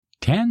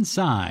10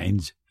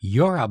 signs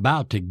you're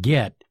about to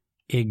get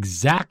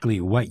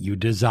exactly what you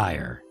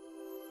desire.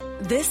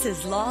 This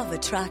is Law of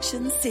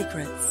Attraction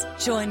Secrets.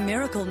 Join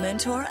Miracle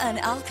Mentor and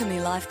Alchemy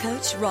Life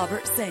Coach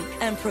Robert Zink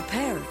and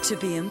prepare to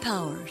be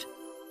empowered.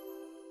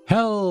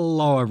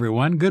 Hello,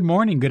 everyone. Good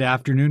morning, good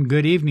afternoon,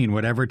 good evening,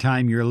 whatever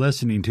time you're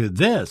listening to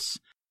this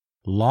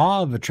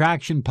Law of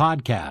Attraction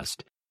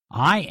podcast.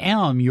 I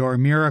am your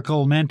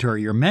Miracle Mentor,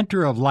 your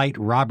Mentor of Light,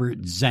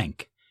 Robert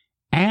Zink.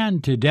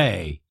 And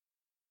today,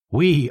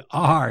 we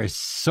are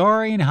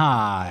soaring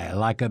high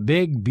like a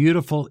big,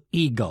 beautiful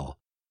eagle,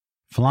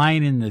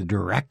 flying in the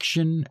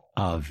direction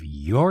of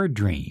your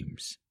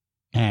dreams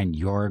and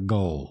your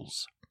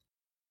goals.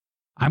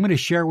 I'm going to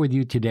share with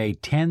you today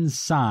 10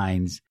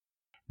 signs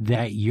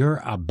that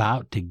you're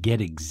about to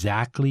get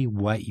exactly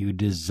what you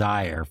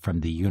desire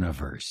from the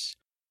universe.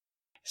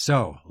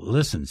 So,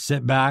 listen,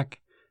 sit back,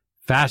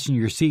 fasten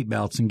your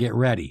seatbelts, and get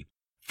ready.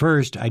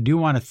 First, I do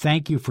want to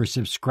thank you for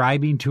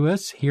subscribing to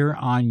us here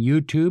on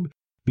YouTube.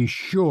 Be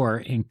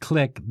sure and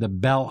click the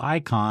bell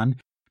icon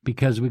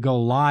because we go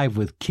live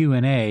with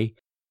Q&A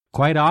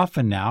quite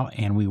often now,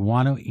 and we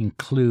want to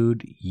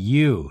include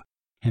you.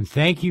 And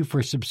thank you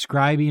for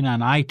subscribing on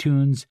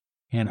iTunes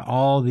and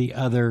all the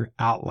other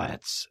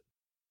outlets.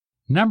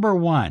 Number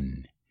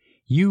 1,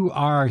 you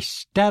are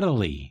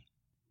steadily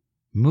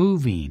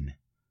moving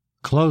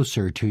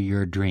closer to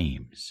your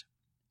dreams.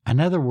 In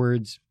other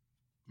words,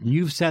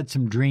 you've set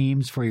some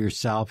dreams for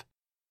yourself,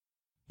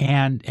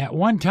 and at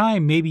one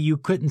time, maybe you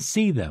couldn't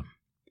see them.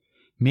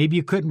 Maybe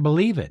you couldn't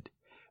believe it.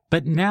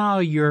 But now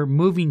you're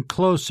moving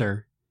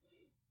closer,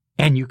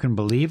 and you can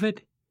believe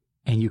it,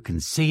 and you can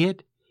see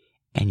it,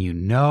 and you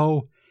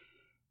know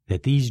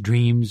that these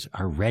dreams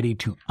are ready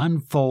to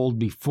unfold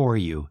before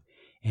you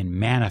and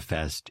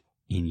manifest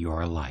in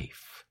your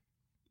life.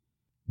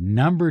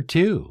 Number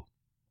 2,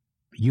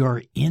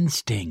 your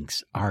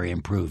instincts are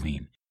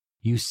improving.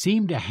 You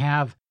seem to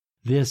have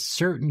this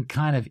certain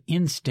kind of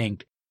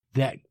instinct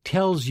that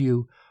tells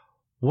you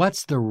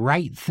what's the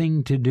right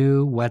thing to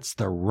do, what's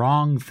the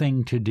wrong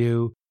thing to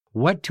do,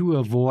 what to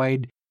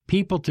avoid,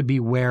 people to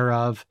beware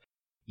of.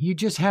 You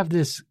just have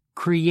this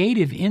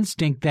creative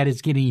instinct that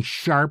is getting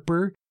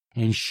sharper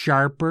and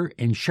sharper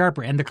and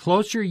sharper. And the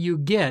closer you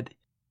get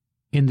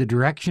in the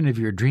direction of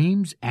your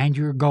dreams and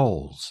your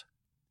goals,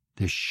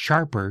 the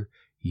sharper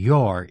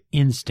your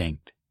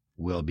instinct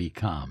will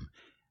become.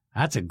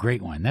 That's a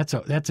great one. That's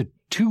a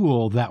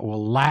tool that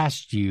will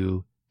last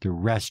you the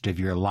rest of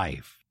your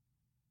life.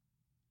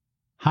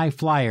 High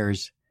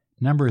flyers,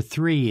 number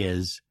 3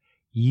 is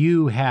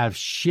you have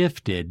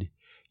shifted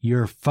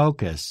your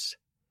focus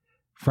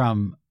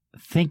from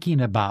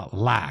thinking about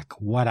lack,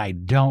 what I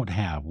don't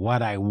have,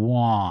 what I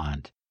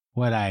want,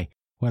 what I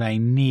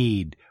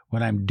need,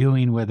 what I'm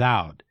doing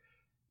without,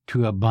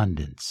 to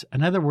abundance.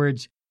 In other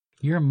words,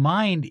 your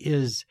mind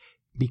is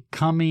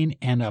becoming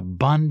an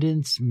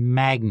abundance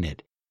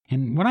magnet.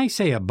 And when I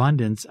say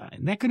abundance,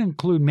 that could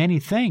include many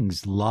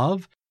things: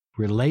 love,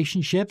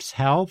 relationships,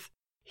 health,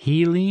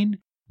 healing,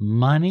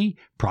 money,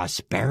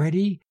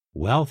 prosperity,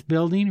 wealth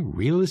building,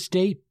 real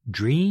estate,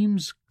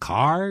 dreams,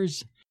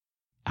 cars.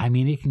 I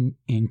mean, it can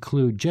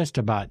include just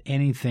about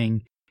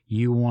anything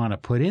you want to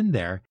put in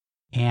there.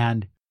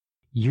 And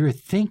you're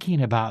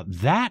thinking about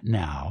that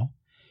now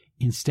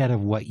instead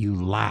of what you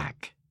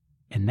lack.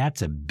 And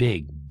that's a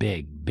big,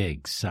 big,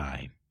 big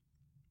sign.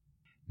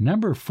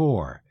 Number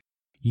 4,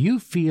 you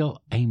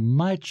feel a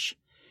much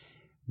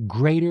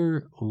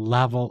greater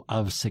level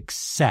of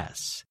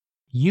success.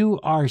 You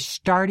are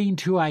starting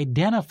to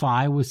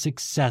identify with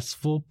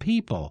successful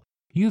people.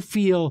 You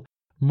feel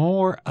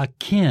more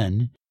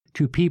akin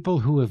to people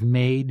who have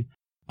made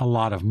a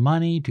lot of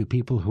money, to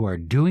people who are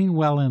doing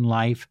well in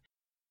life,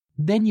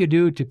 than you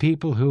do to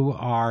people who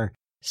are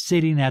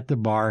sitting at the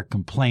bar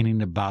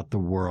complaining about the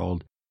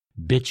world,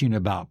 bitching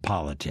about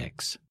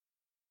politics.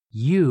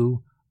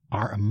 You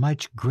are a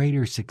much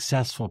greater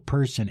successful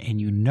person, and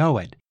you know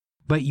it,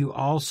 but you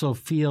also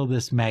feel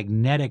this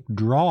magnetic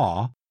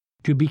draw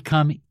to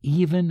become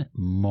even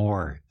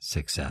more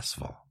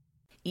successful.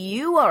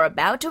 You are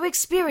about to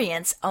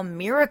experience a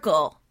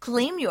miracle.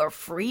 Claim your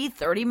free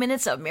 30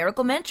 minutes of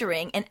miracle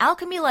mentoring and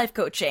alchemy life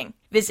coaching.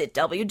 Visit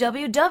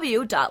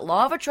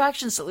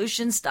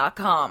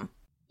www.lawofattractionsolutions.com.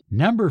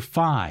 Number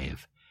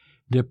 5,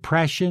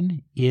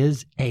 depression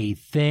is a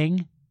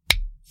thing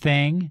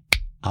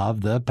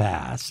of the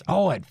past.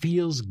 Oh, it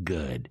feels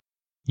good.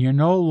 You're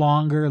no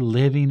longer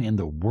living in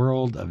the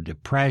world of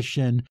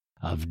depression,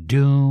 of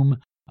doom,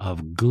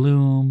 of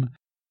gloom,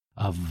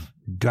 of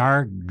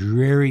dark,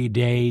 dreary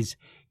days.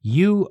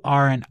 You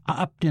are an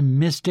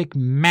optimistic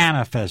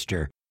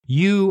manifester.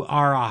 You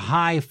are a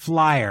high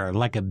flyer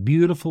like a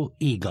beautiful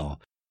eagle.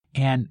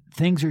 And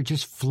things are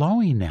just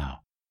flowing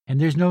now.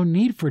 And there's no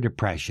need for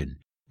depression.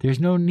 There's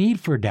no need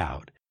for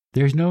doubt.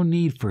 There's no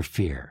need for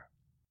fear.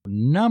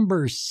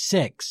 Number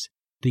 6,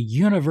 the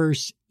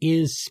universe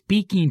is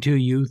speaking to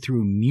you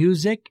through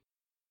music,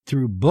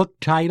 through book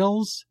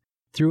titles,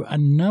 through a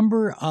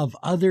number of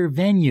other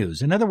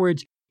venues. In other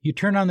words, you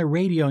turn on the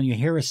radio and you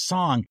hear a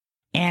song,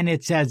 and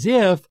it's as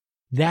if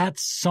that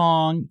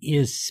song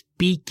is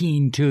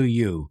speaking to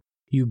you.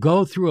 You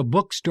go through a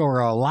bookstore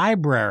or a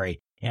library,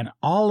 and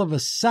all of a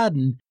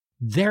sudden,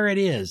 there it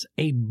is,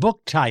 a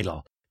book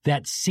title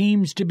that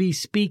seems to be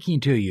speaking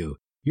to you.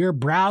 You're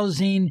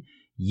browsing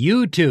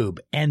YouTube,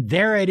 and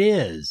there it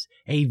is,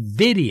 a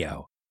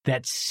video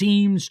that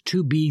seems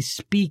to be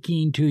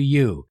speaking to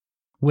you.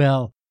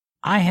 Well,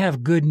 I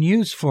have good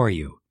news for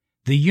you.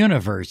 The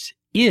universe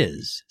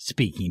is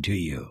speaking to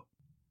you.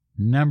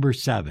 Number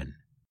 7,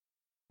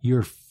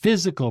 your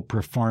physical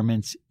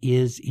performance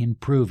is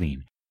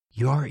improving.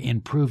 You're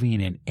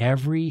improving in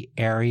every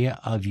area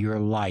of your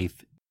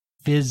life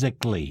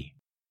physically.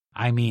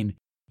 I mean,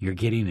 you're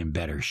getting in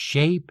better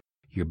shape,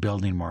 you're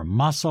building more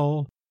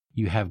muscle,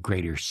 you have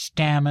greater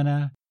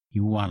stamina,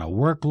 you want to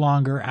work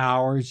longer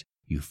hours,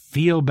 you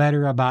feel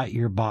better about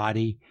your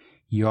body,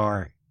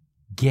 you're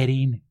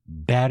getting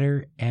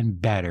better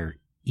and better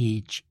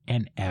each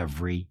and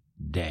every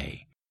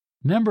day.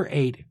 Number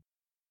 8,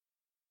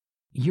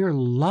 you're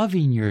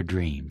loving your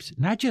dreams.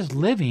 Not just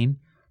living,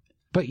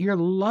 but you're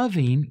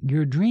loving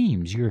your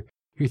dreams. You're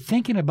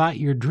thinking about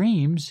your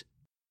dreams,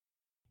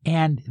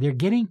 and they're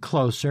getting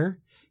closer.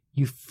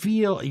 You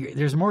feel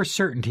there's more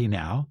certainty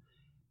now,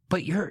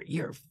 but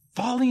you're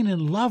falling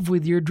in love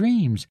with your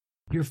dreams.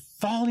 You're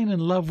falling in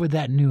love with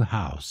that new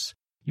house.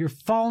 You're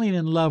falling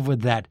in love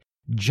with that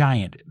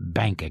giant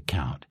bank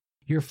account.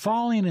 You're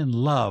falling in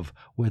love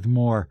with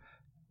more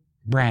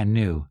brand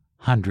new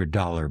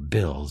 $100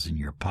 bills in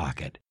your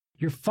pocket.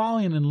 You're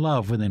falling in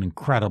love with an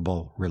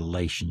incredible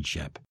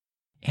relationship.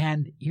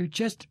 And you're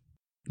just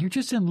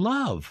in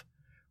love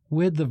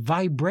with the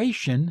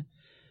vibration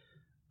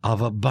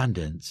of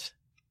abundance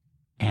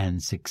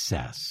and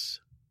success.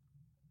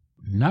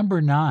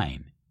 Number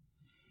 9,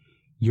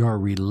 your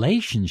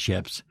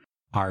relationships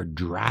are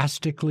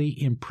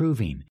drastically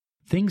improving.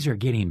 Things are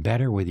getting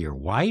better with your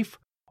wife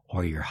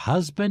or your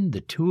husband.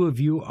 The two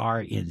of you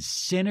are in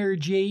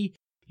synergy.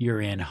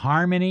 You're in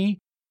harmony.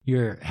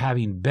 You're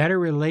having better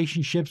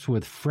relationships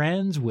with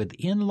friends, with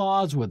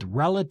in-laws, with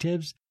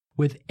relatives,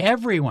 with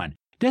everyone.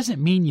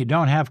 Doesn't mean you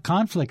don't have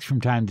conflicts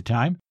from time to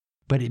time,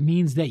 but it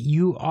means that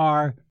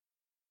you're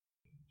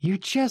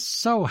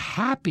just so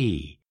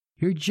happy.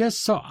 You're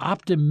just so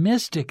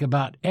optimistic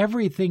about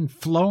everything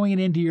flowing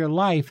into your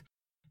life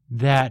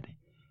that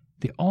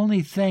the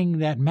only thing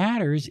that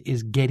matters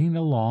is getting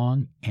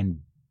along and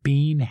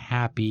being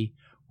happy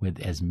with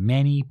as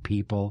many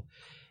people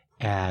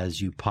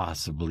as you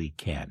possibly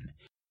can.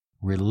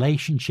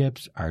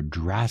 Relationships are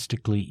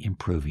drastically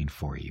improving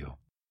for you.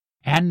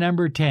 And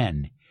number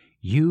 10,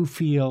 you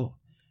feel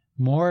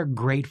more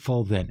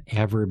grateful than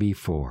ever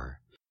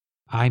before.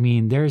 I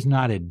mean, there's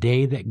not a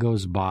day that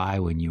goes by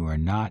when you are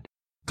not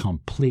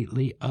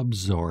completely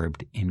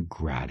absorbed in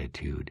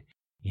gratitude,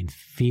 in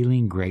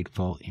feeling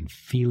grateful, in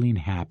feeling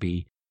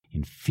happy,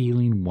 in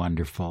feeling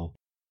wonderful,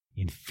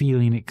 in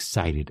feeling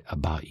excited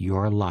about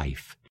your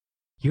life.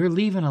 You're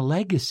leaving a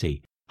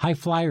legacy. High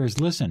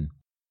flyers, listen.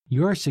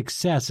 Your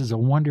success is a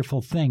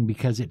wonderful thing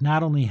because it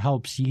not only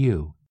helps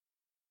you.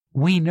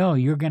 We know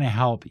you're going to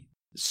help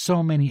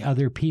so many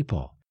other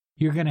people.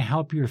 You're going to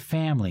help your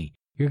family.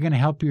 You're going to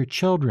help your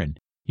children.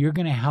 You're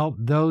going to help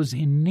those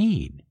in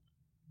need.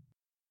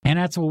 And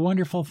that's a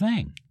wonderful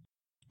thing.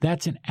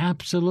 That's an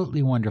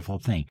absolutely wonderful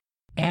thing.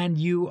 And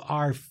you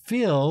are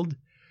filled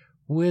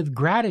with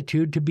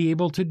gratitude to be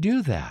able to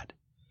do that.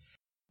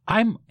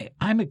 I'm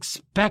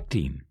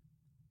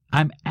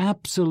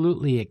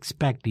absolutely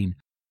expecting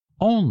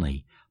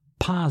only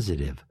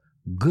positive,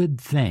 good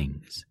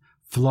things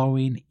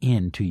flowing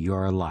into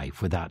your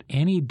life without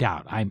any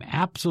doubt. I'm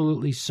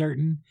absolutely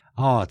certain.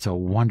 Oh, it's a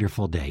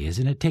wonderful day,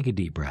 isn't it? Take a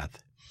deep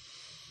breath.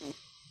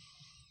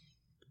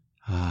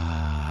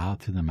 Out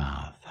through the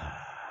mouth.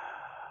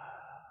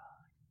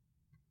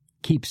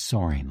 Keep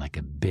soaring like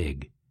a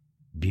big,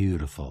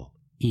 beautiful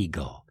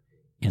eagle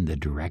in the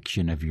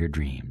direction of your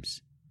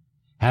dreams.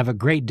 Have a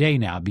great day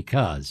now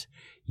because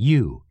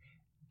you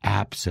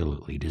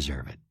absolutely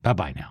deserve it.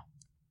 Bye-bye now.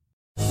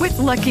 With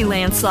Lucky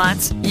Land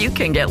Slots, you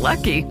can get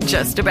lucky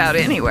just about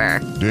anywhere.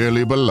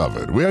 Dearly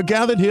beloved, we are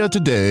gathered here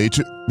today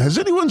to... Has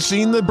anyone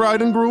seen the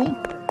bride and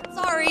groom?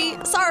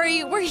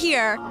 Sorry, we're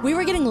here. We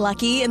were getting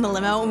lucky in the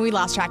limo and we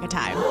lost track of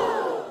time.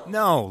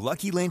 No,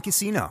 Lucky Land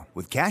Casino,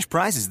 with cash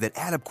prizes that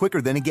add up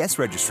quicker than a guest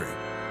registry.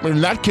 In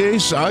that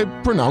case, I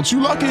pronounce you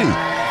lucky.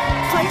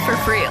 Play for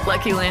free at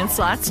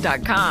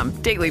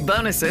LuckyLandSlots.com. Daily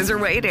bonuses are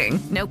waiting.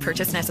 No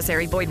purchase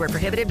necessary. Void where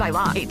prohibited by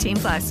law.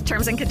 18+.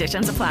 Terms and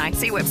conditions apply.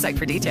 See website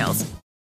for details.